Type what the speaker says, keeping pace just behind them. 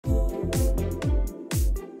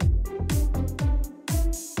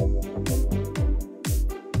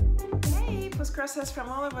postcrossers from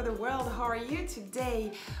all over the world, how are you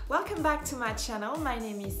today? Welcome back to my channel. My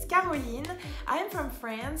name is Caroline. I am from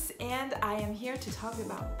France and I am here to talk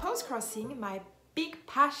about postcrossing, my big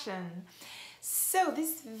passion. So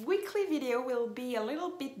this weekly video will be a little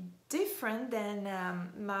bit different than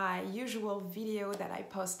my usual video that I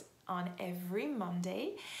post on every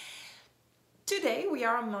Monday. Today we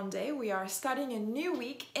are on Monday, we are starting a new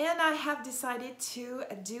week and I have decided to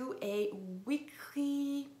do a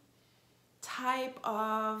weekly type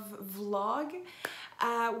of vlog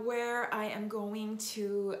where I am going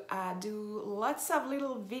to do lots of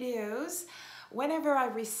little videos whenever I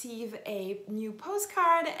receive a new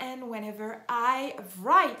postcard and whenever I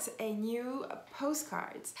write a new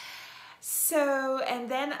postcard. So, and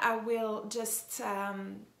then I will just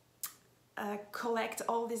collect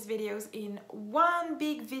all these videos in one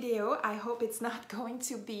big video. I hope it's not going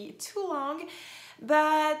to be too long,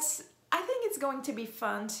 but I think it's going to be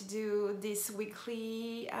fun to do this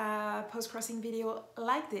weekly post-crossing video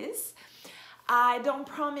like this. I don't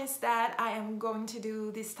promise that I am going to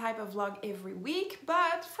do this type of vlog every week,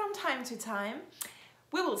 but from time to time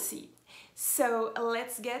we will see. So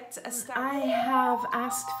let's get started. I have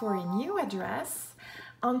asked for a new address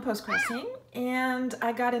on postcrossing and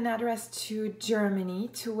I got an address to Germany,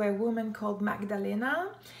 to a woman called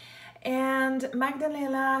Magdalena. And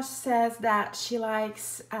Magdalena says that she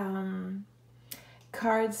likes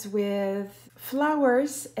cards with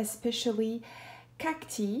flowers, especially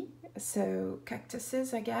cacti, so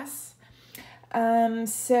cactuses, I guess.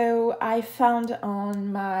 So I found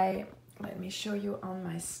on my, let me show you on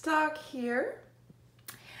my stock here,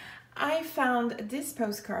 I found this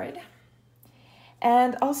postcard.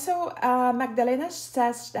 And also Magdalena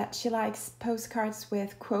says that she likes postcards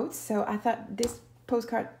with quotes, so I thought this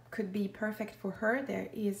postcard could be perfect for her. There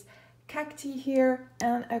is cacti here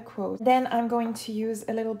and a quote. Then I'm going to use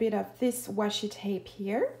a little bit of this washi tape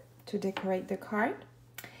here to decorate the card.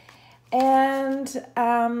 And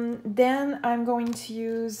then I'm going to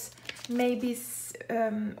use maybe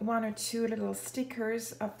one or two little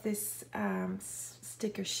stickers of this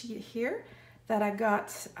sticker sheet here that I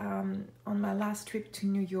got on my last trip to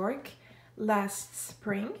New York last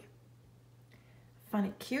spring. Find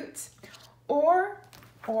it cute.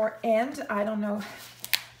 And I don't know,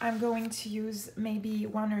 I'm going to use maybe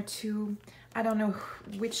one or two, I don't know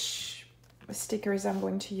which stickers I'm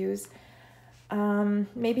going to use.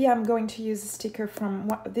 Maybe I'm going to use a sticker from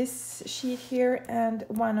this sheet here and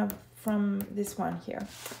from this one here.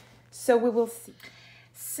 So we will see.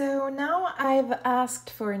 So now I've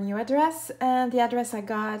asked for a new address and the address I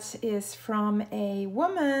got is from a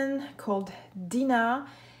woman called Dina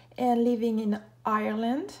and living in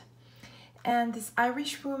Ireland. And this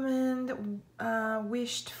Irish woman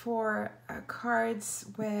wished for cards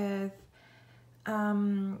with,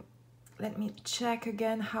 let me check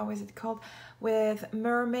again, how is it called? With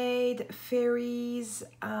mermaid, fairies,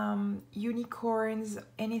 unicorns,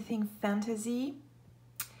 anything fantasy.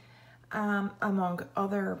 Among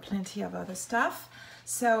plenty of other stuff.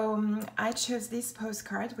 So I chose this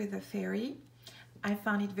postcard with a fairy. I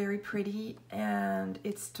found it very pretty and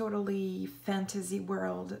it's totally fantasy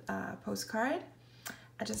world postcard.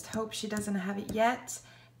 I just hope she doesn't have it yet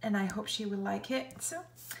and I hope she will like it.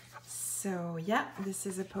 So yeah, this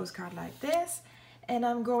is a postcard like this and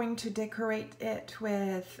I'm going to decorate it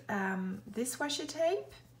with this washi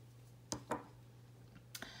tape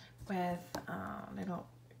with little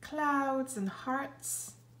clouds and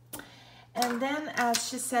hearts. And then as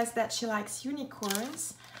she says that she likes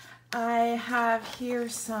unicorns, I have here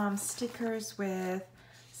some stickers with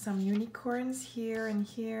some unicorns here and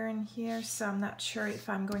here and here, so I'm not sure if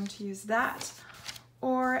I'm going to use that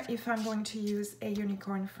or if I'm going to use a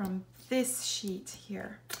unicorn from this sheet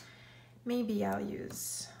here. Maybe I'll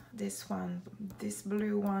use this one, this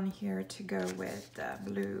blue one here to go with the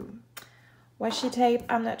blue washi tape.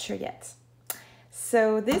 I'm not sure yet.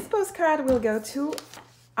 So this postcard will go to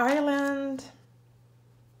Ireland.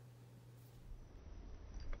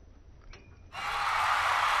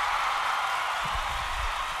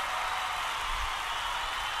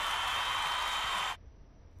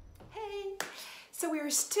 Hey, so we're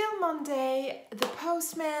still Monday. The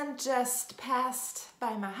postman just passed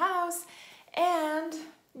by my house and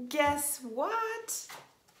guess what?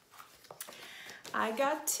 I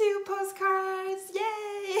got two postcards,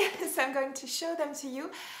 yay! So I'm going to show them to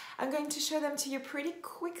you. I'm going to show them to you pretty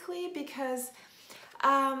quickly because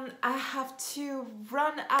I have to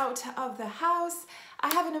run out of the house.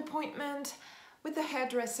 I have an appointment with the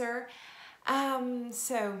hairdresser.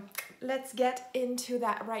 So let's get into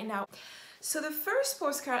that right now. So the first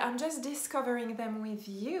postcard, I'm just discovering them with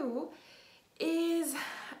you, is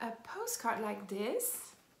a postcard like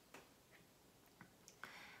this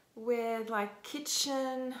with like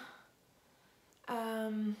kitchen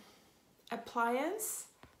appliance,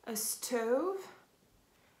 a stove,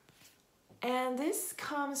 and this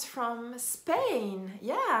comes from Spain.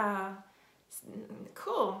 Yeah,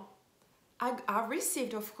 cool. I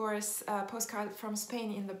received, of course, a postcard from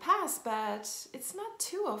Spain in the past, but it's not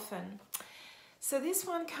too often. So this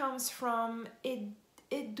one comes from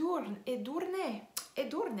Edurne.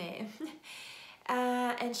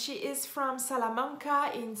 And she is from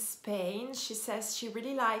Salamanca in Spain. She says she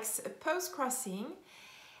really likes postcrossing,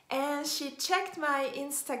 and she checked my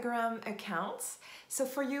Instagram account. So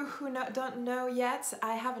for you who don't know yet,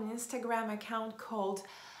 I have an Instagram account called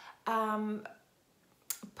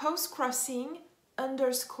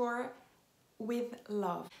postcrossing_with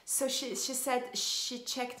love. So she said she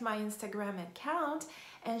checked my Instagram account,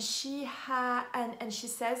 and she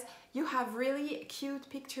says, you have really cute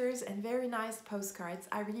pictures and very nice postcards.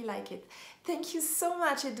 I really like it. Thank you so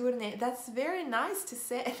much, Edurne. That's very nice to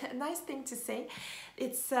say. A nice thing to say.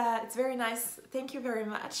 It's very nice. Thank you very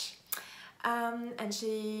much. And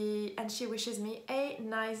she wishes me a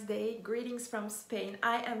nice day. Greetings from Spain.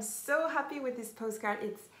 I am so happy with this postcard.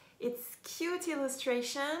 It's cute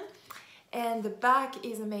illustration, and the back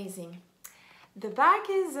is amazing. The back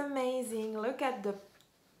is amazing. Look at the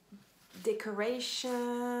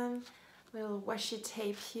decoration, little washi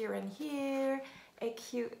tape here and here, a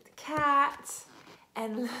cute cat,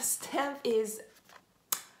 and the stamp is,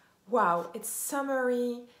 wow, it's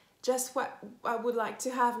summery, just what I would like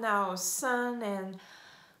to have now. Sun and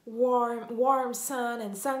warm sun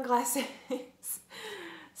and sunglasses.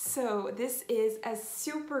 So this is a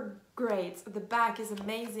super great. The back is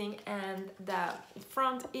amazing and the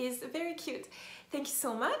front is very cute. Thank you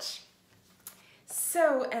so much.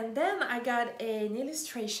 So, and then I got an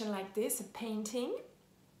illustration like this, a painting,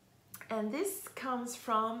 and this comes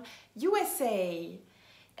from USA,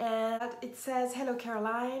 and it says, hello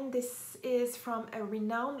Caroline, this is from a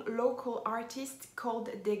renowned local artist called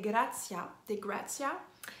De Grazia,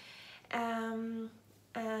 and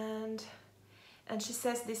she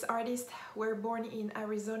says this artist were born in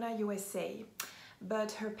Arizona, USA,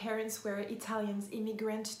 but her parents were Italians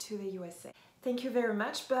immigrant to the USA. Thank you very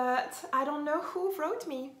much, but I don't know who wrote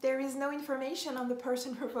me. There is no information on the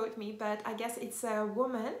person who wrote me, but I guess it's a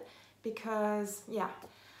woman because, yeah,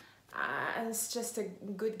 it's just a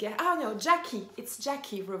good guess. Oh no, Jackie. It's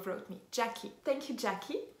Jackie who wrote me. Jackie. Thank you,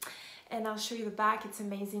 Jackie. And I'll show you the back. It's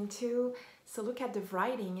amazing too. So look at the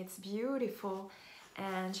writing. It's beautiful.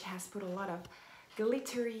 And she has put a lot of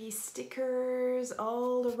glittery stickers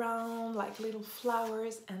all around, like little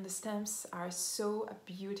flowers, and the stamps are so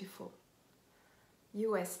beautiful.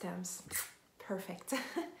 US stamps, perfect.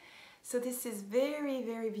 So this is very,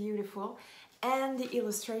 very beautiful, and the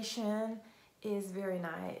illustration is very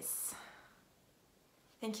nice.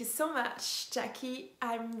 Thank you so much, Jackie.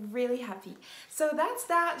 I'm really happy. So that's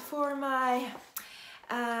that for my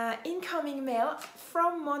incoming mail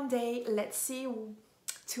from Monday. Let's see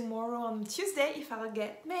tomorrow on Tuesday if I'll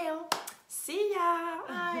get mail. See ya!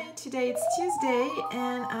 Hi, today it's Tuesday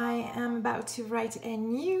and I am about to write a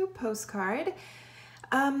new postcard.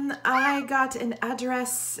 I got an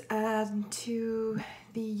address to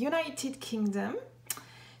the United Kingdom,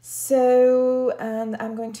 so and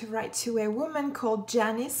I'm going to write to a woman called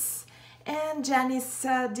Janice, and Janice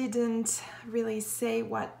didn't really say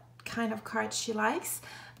what kind of cards she likes,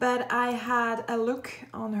 but I had a look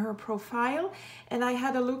on her profile and I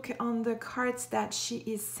had a look on the cards that she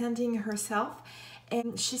is sending herself,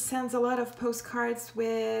 and she sends a lot of postcards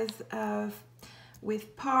with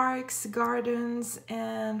parks, gardens,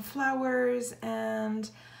 and flowers,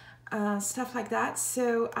 and stuff like that.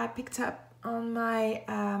 So I picked up on my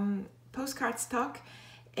postcard stock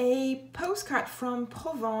a postcard from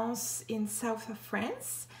Provence in south of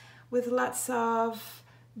France with lots of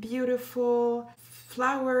beautiful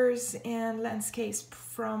flowers and landscapes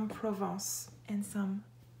from Provence and some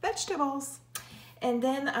vegetables. And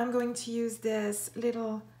then I'm going to use this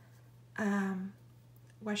little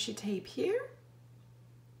washi tape here.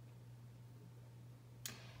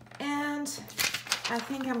 And I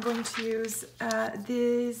think I'm going to use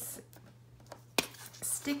these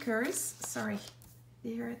stickers. Sorry,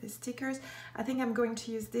 here are the stickers. I think I'm going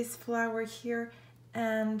to use this flower here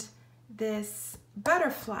and this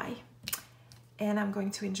butterfly. And I'm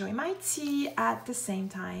going to enjoy my tea at the same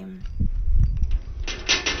time.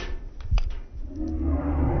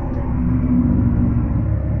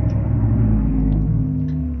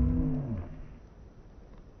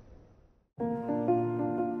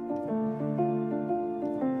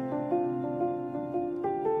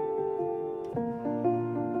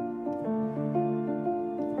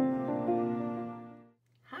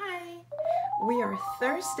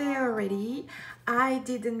 Thursday already. I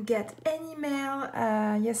didn't get any mail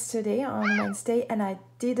yesterday on Wednesday, and I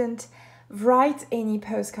didn't write any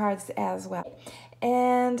postcards as well.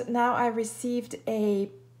 And now I received an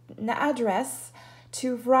address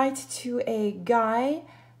to write to a guy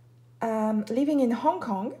living in Hong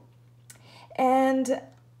Kong, and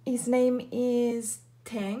his name is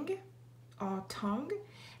Tang or Tong,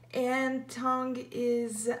 and Tong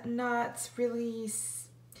is not really,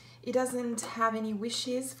 he doesn't have any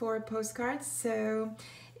wishes for postcards, so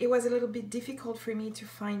it was a little bit difficult for me to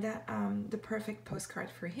find the perfect postcard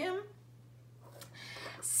for him.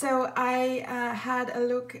 So I had a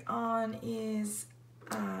look on his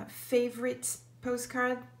favorite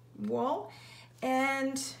postcard wall,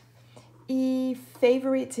 and he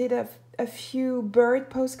favorited a few bird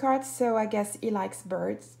postcards, so I guess he likes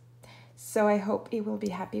birds. So I hope he will be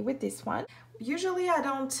happy with this one. Usually I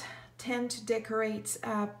don't tend to decorate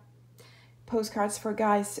postcards for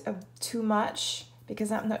guys too much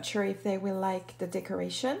because I'm not sure if they will like the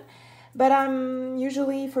decoration. But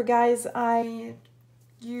usually for guys I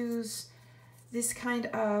use this kind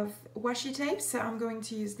of washi tape, so I'm going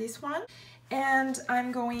to use this one, and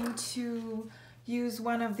I'm going to use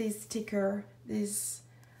one of these sticker, this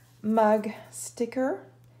mug sticker,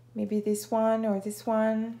 maybe this one or this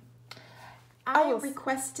one. I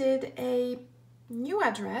requested a new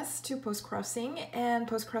address to postcrossing, and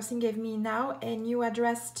postcrossing gave me now a new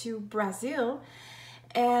address to Brazil,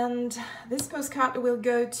 and this postcard will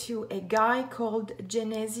go to a guy called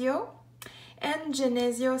Genesio. And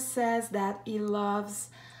Genesio says that he loves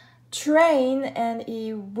train and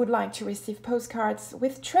he would like to receive postcards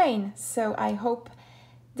with train. So I hope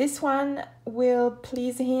this one will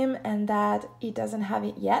please him and that he doesn't have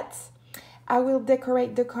it yet. I will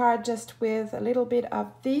decorate the card just with a little bit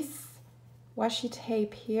of this washi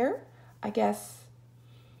tape here. I guess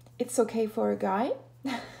it's okay for a guy.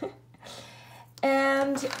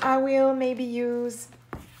 And I will maybe use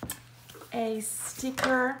a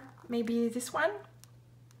sticker, maybe this one.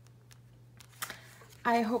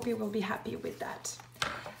 I hope you will be happy with that.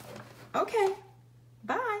 Okay,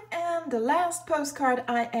 bye. And the last postcard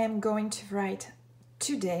I am going to write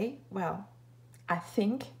today, well, I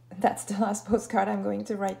think that's the last postcard I'm going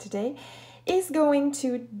to write today, is going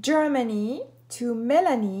to Germany, to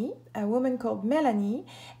Melanie, a woman called Melanie.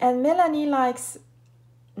 And Melanie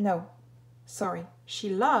she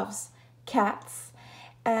loves cats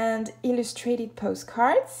and illustrated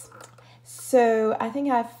postcards. So I think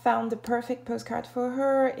I've found the perfect postcard for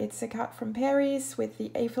her. It's a card from Paris with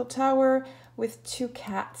the Eiffel Tower with two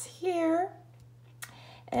cats here.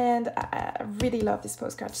 And I really love this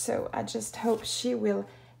postcard, so I just hope she will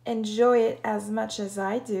enjoy it as much as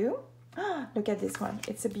I do. Look at this one,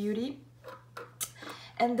 it's a beauty.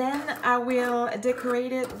 And then I will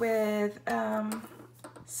decorate it with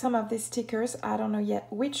some of these stickers, I don't know yet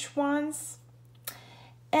which ones,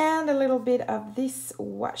 and a little bit of this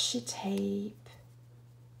washi tape.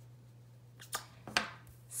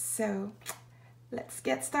 So let's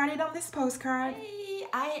get started on this postcard. Hey,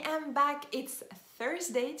 I am back. It's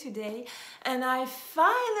Thursday today, and I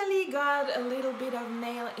finally got a little bit of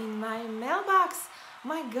mail in my mailbox.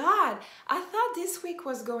 My God, I thought this week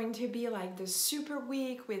was going to be like the super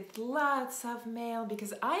week with lots of mail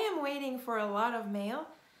because I am waiting for a lot of mail.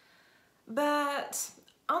 But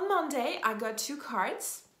on Monday I got two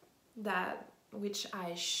cards which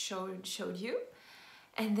I showed you,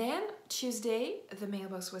 and then Tuesday the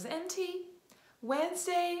mailbox was empty,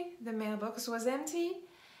 Wednesday the mailbox was empty,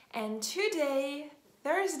 and today,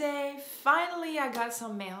 Thursday, finally I got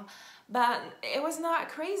some mail. But it was not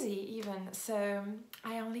crazy even, so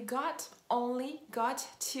I only got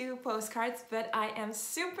two postcards, but I am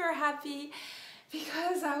super happy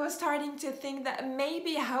because I was starting to think that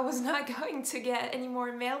maybe I was not going to get any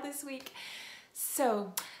more mail this week.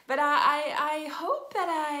 So, but I hope that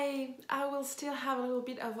I will still have a little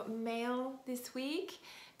bit of mail this week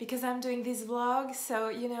because I'm doing this vlog, so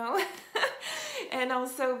you know, and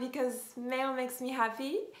also because mail makes me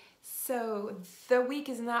happy. So the week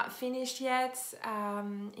is not finished yet.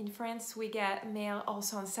 In France we get mail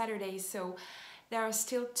also on Saturdays, so there are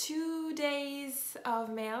still 2 days of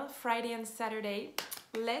mail, Friday and Saturday.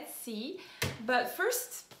 Let's see. But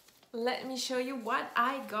first, let me show you what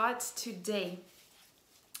I got today.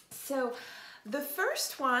 So the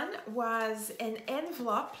first one was an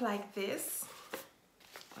envelope like this.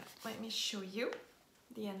 Let me show you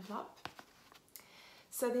the envelope.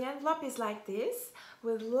 So the envelope is like this,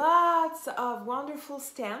 with lots of wonderful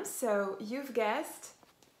stamps. So you've guessed,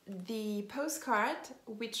 the postcard,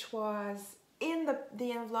 which was in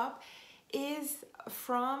the envelope, is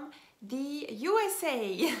from the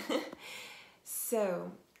USA.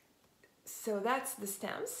 So that's the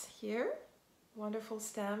stamps here. Wonderful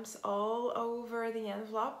stamps all over the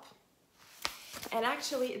envelope. And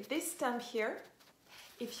actually this stamp here,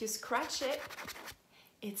 if you scratch it,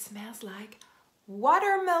 it smells like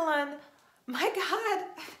watermelon. My God,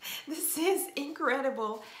 this is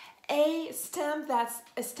incredible. A stamp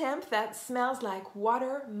that smells like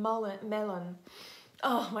watermelon.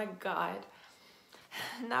 Oh my God.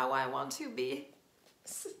 Now I want to be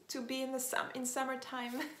in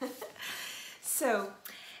summertime. So,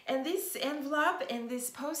 and this envelope and this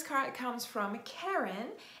postcard comes from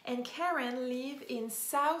Karen, and Karen lives in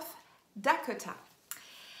South Dakota.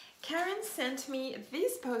 Karen sent me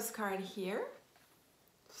this postcard here.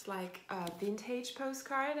 It's like a vintage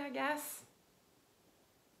postcard, I guess,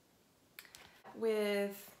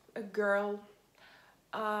 with a girl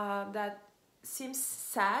that seems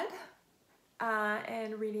sad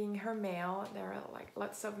and reading her mail. There are like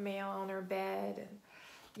lots of mail on her bed, and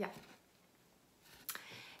yeah.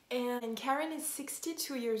 And Karen is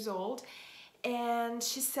 62 years old, and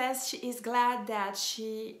she says she is glad that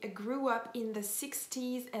she grew up in the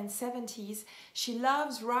 60s and 70s. She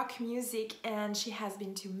loves rock music and she has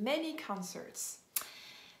been to many concerts.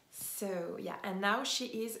 So yeah, and now she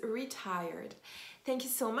is retired. Thank you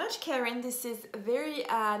so much, Karen. This is a very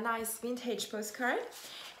nice vintage postcard.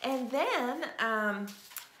 And then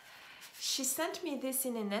she sent me this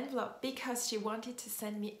in an envelope because she wanted to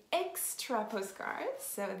send me extra postcards.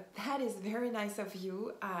 So that is very nice of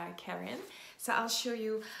you, Karen. So I'll show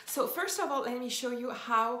you. So first of all, let me show you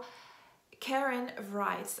how Karen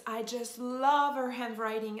writes. I just love her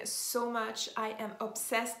handwriting so much. I am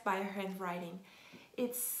obsessed by her handwriting.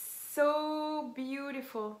 It's so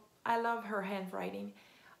beautiful. I love her handwriting.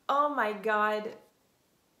 Oh my God.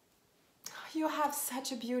 You have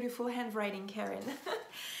such a beautiful handwriting, Karen.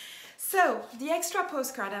 So the extra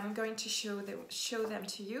postcard, I'm going to show them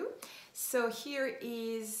to you. So here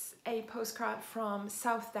is a postcard from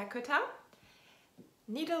South Dakota.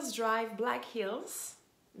 Needles Drive, Black Hills.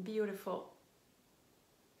 Beautiful.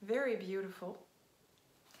 Very beautiful.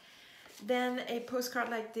 Then a postcard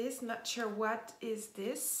like this. Not sure what is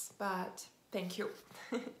this, but thank you.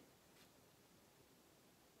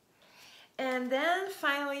 And then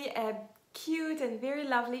finally a cute and very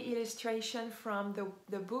lovely illustration from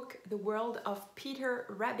the book The World of Peter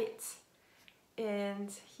Rabbit. And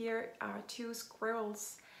here are two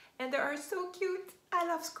squirrels, and they are so cute. I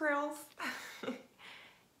love squirrels.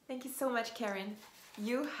 Thank you so much, Karen.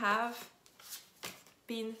 You have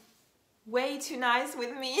been way too nice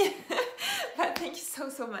with me. But thank you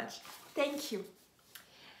so much. Thank you.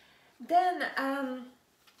 Then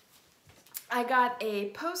I got a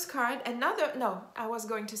postcard, I was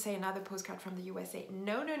going to say another postcard from the USA.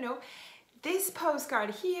 No. This postcard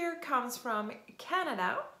here comes from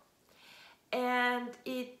Canada, and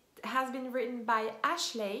it has been written by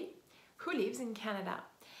Ashley, who lives in Canada.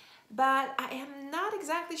 But I am not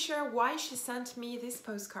exactly sure why she sent me this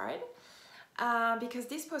postcard, because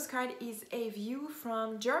this postcard is a view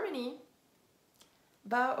from Germany.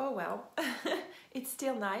 But oh well, it's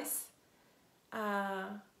still nice.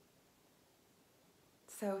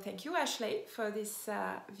 So thank you, Ashley, for this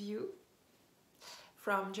view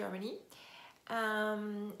from Germany.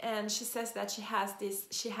 And she says that she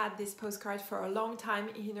had this postcard for a long time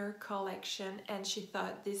in her collection, and she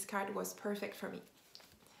thought this card was perfect for me.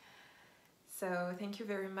 So thank you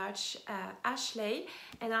very much, Ashley.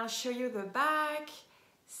 And I'll show you the back.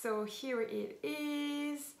 So here it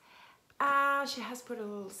is. She has put a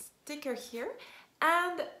little sticker here,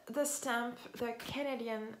 and the stamp, the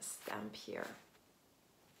Canadian stamp here.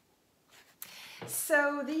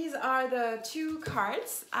 So these are the two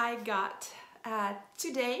cards I got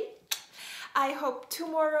today. I hope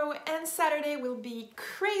tomorrow and Saturday will be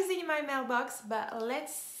crazy in my mailbox, but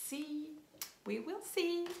let's see. We will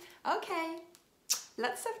see. Okay.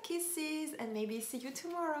 Lots of kisses, and maybe see you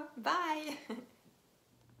tomorrow. Bye.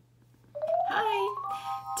 Hi.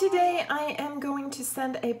 Today I am going to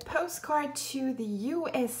send a postcard to the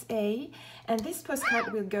USA, and this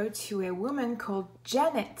postcard will go to a woman called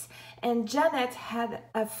Janet. And Janet had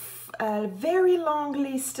a very long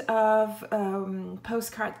list of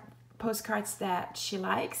postcards that she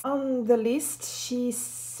likes. On the list, she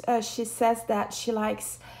says that she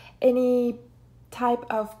likes any type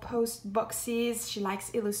of post boxes. She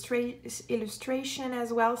likes illustration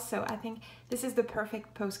as well, so I think this is the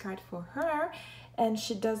perfect postcard for her, and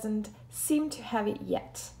she doesn't seem to have it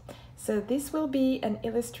yet. So this will be an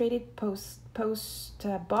illustrated post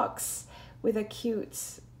box with a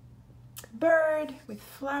cute bird with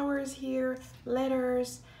flowers here,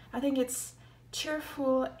 letters. I think it's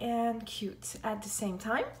cheerful and cute at the same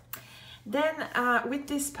time. Then with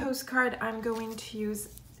this postcard, I'm going to use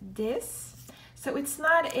this. So it's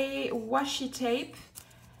not a washi tape,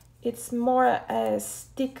 it's more a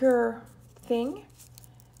sticker thing.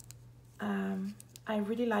 I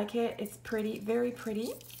really like it. It's pretty, very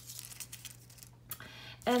pretty.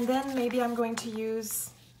 And then maybe I'm going to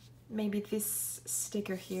use maybe this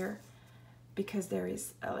sticker here because there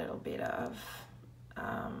is a little bit of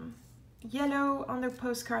yellow on the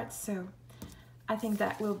postcard, so I think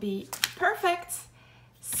that will be perfect.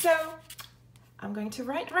 So I'm going to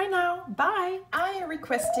write right now. Bye. I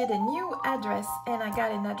requested a new address and I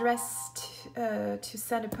got an address to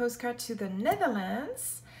send a postcard to the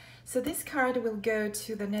Netherlands. So this card will go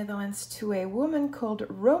to the Netherlands to a woman called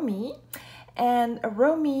Romy. And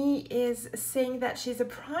Romy is saying that she's a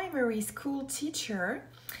primary school teacher.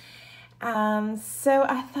 So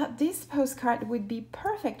I thought this postcard would be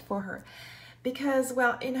perfect for her because,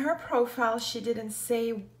 well, in her profile, she didn't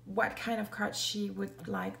say what kind of card she would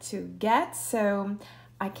like to get. So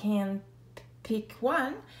I can pick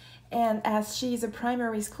one. And as she's a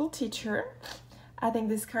primary school teacher, I think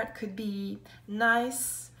this card could be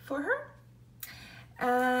nice for her.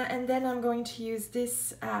 And then I'm going to use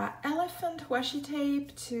this elephant washi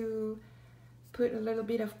tape to put a little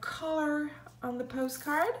bit of color on the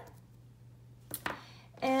postcard.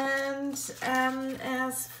 And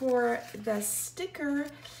as for the sticker,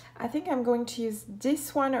 I think I'm going to use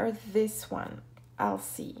this one or this one. I'll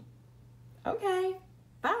see. Okay,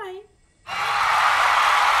 bye.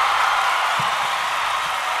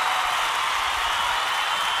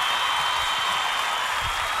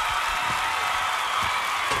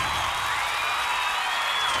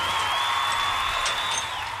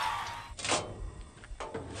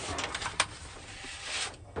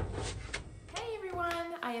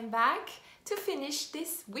 Back to finish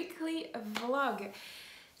this weekly vlog.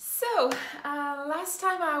 So last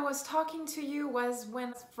time I was talking to you was when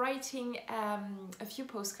I was writing a few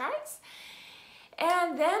postcards,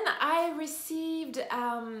 and then I received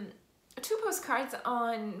 2 postcards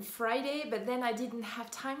on Friday, but then I didn't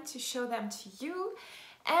have time to show them to you,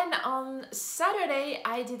 and on Saturday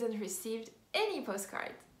I didn't receive any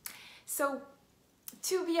postcard. So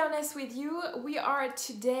to be honest with you, we are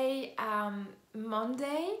today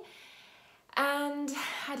Monday, and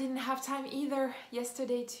I didn't have time either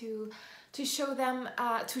yesterday to show them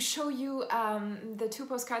to show you the 2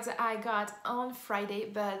 postcards that I got on Friday,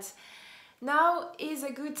 but now is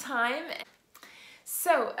a good time.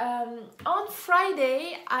 So on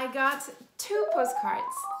Friday I got 2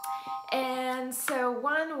 postcards, and so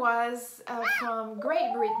one was from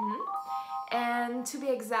Great Britain. And to be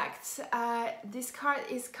exact, this card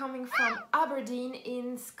is coming from Aberdeen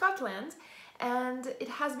in Scotland, and it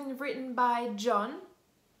has been written by John.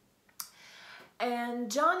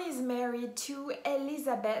 And John is married to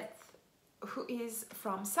Elizabeth, who is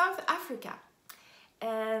from South Africa.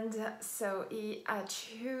 And so he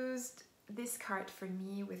chose this card for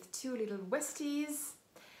me with 2 little Westies.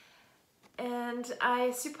 And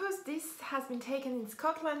I suppose this has been taken in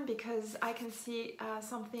Scotland because I can see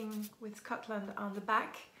something with Scotland on the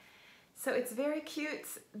back. So it's very cute.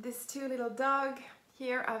 These 2 little dogs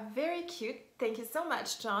here are very cute. Thank you so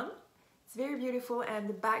much, John. It's very beautiful, and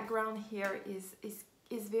the background here is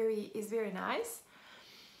very nice.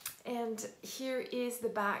 And here is the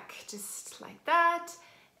back, just like that,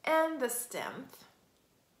 and the stamp.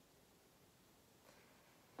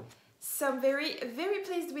 So I'm very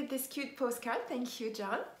pleased with this cute postcard. Thank you,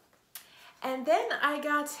 John. And then I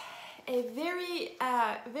got a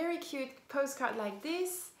very cute postcard like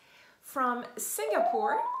this from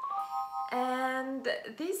Singapore. And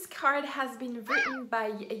this card has been written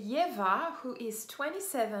by Yeva, who is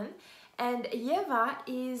 27. And Yeva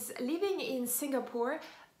is living in Singapore,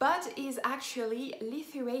 but is actually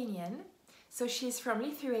Lithuanian. So she's from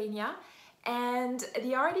Lithuania. And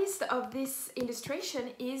the artist of this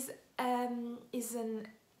illustration is an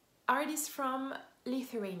artist from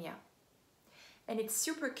Lithuania, and it's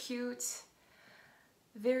super cute,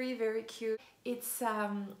 very cute. It's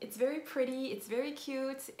very pretty, it's very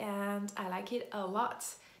cute, and I like it a lot.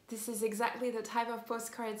 This is exactly the type of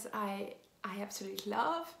postcards I absolutely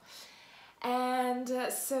love. And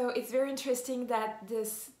so it's very interesting that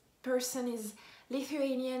this person is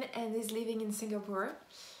Lithuanian and is living in Singapore.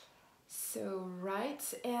 So right,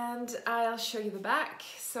 and I'll show you the back.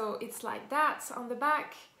 So it's like that on the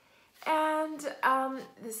back, and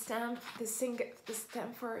the stamp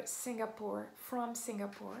for Singapore, from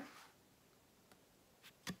Singapore.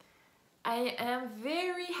 I am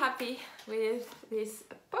very happy with this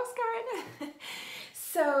postcard.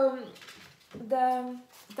 So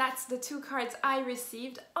that's the 2 cards I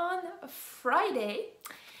received on Friday.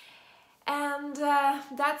 And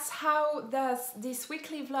that's how this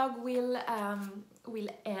weekly vlog will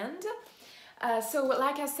end. So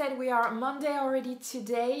like I said, we are Monday already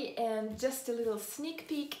today, and just a little sneak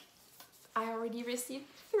peek. I already received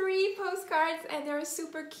 3 postcards and they're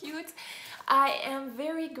super cute. I am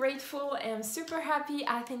very grateful and super happy.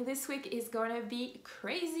 I think this week is gonna be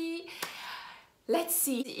crazy. Let's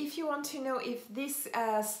see. If you want to know if this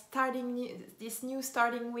new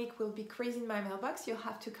starting week will be crazy in my mailbox, you'll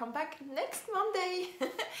have to come back next Monday.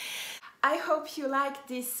 I hope you like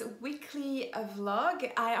this weekly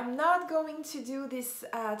vlog. I am not going to do this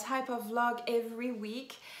type of vlog every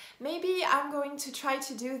week. Maybe I'm going to try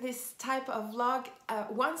to do this type of vlog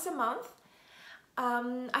once a month.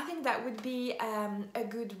 I think that would be a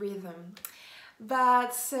good rhythm.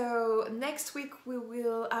 But so next week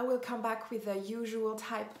I will come back with the usual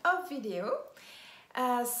type of video.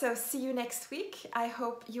 So see you next week. I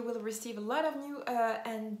hope you will receive a lot of new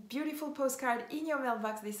and beautiful postcards in your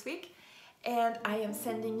mailbox this week. And I am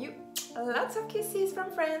sending you lots of kisses from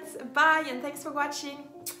friends. Bye, and thanks for watching.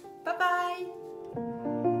 Bye bye.